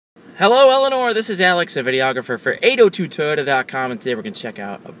Hello Eleanor, this is Alex, a videographer for 802toyota.com, and today we're going to check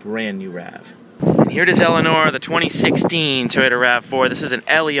out a brand new RAV. And here it is, Eleanor, the 2016 Toyota RAV4. This is an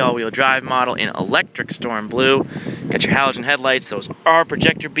LE all-wheel drive model in electric storm blue. Got your halogen headlights, those are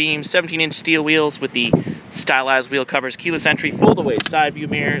projector beams, 17-inch steel wheels with the stylized wheel covers, keyless entry, fold-away side view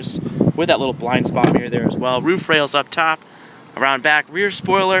mirrors with that little blind spot mirror there as well. Roof rails up top, around back, rear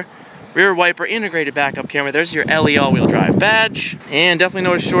spoiler, rear wiper, integrated backup camera. There's your LE all-wheel drive badge. And definitely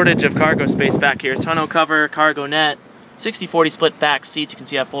no shortage of cargo space back here. Tonneau cover, cargo net, 60-40 split back seats. You can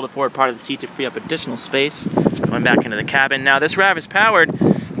see I folded forward part of the seat to free up additional space. Going back into the cabin. Now this RAV is powered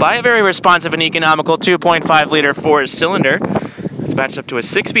by a very responsive and economical 2.5-liter 4-cylinder. It's matched up to a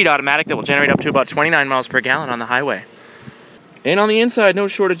 6-speed automatic that will generate up to about 29 miles per gallon on the highway. And on the inside, no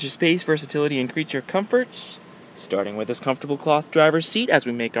shortage of space, versatility, and creature comforts. Starting with this comfortable cloth driver's seat as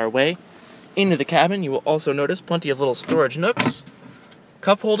we make our way into the cabin, you will also notice plenty of little storage nooks,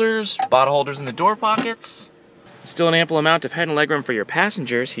 cup holders, bottle holders in the door pockets. Still an ample amount of head and legroom for your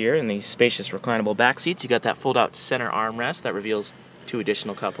passengers here in these spacious reclinable back seats. You got that fold-out center armrest that reveals 2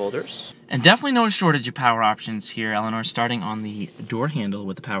 additional cup holders. And definitely no shortage of power options here, Eleanor, starting on the door handle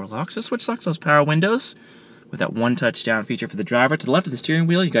with the power locks. This switch locks those power windows with that one-touch down feature for the driver. To the left of the steering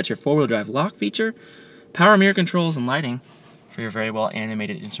wheel, you got your 4-wheel drive lock feature, power mirror controls and lighting for your very well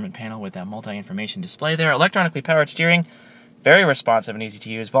animated instrument panel with that multi-information display there. Electronically powered steering, very responsive and easy to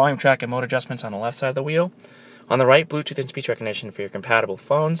use. Volume track and mode adjustments on the left side of the wheel. On the right, Bluetooth and speech recognition for your compatible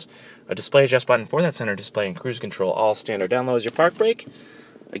phones. A display adjust button for that center display and cruise control, all standard. Down low is your park brake.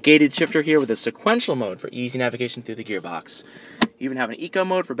 A gated shifter here with a sequential mode for easy navigation through the gearbox. You even have an eco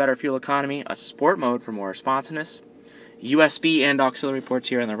mode for better fuel economy, a sport mode for more responsiveness, USB and auxiliary ports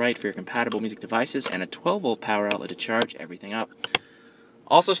here on the right for your compatible music devices, and a 12-volt power outlet to charge everything up.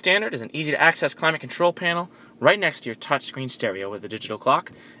 Also standard is an easy-to-access climate control panel right next to your touchscreen stereo with a digital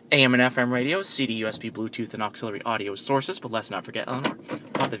clock, AM and FM radio, CD, USB, Bluetooth, and auxiliary audio sources. But let's not forget, Eleanor,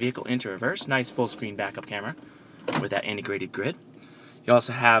 pop the vehicle into reverse. Nice full-screen backup camera with that integrated grid. You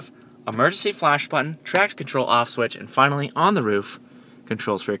also have emergency flash button, traction control off switch, and finally, on the roof,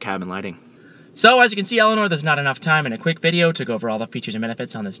 controls for your cabin lighting. So, as you can see, Eleanor, there's not enough time in a quick video to go over all the features and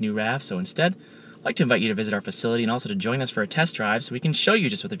benefits on this new RAV, so instead, I'd like to invite you to visit our facility and also to join us for a test drive so we can show you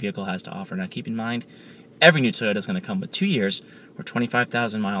just what the vehicle has to offer. Now, keep in mind, every new Toyota is going to come with 2 years or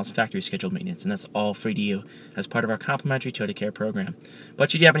 25,000 miles factory scheduled maintenance, and that's all free to you as part of our complimentary Toyota Care program. But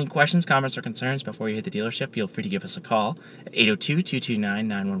should you have any questions, comments, or concerns before you hit the dealership, feel free to give us a call at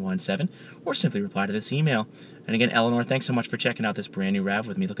 802-229-9117 or simply reply to this email. And again, Eleanor, thanks so much for checking out this brand new RAV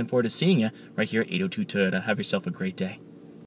with me. Looking forward to seeing you right here at 802 Toyota. Have yourself a great day.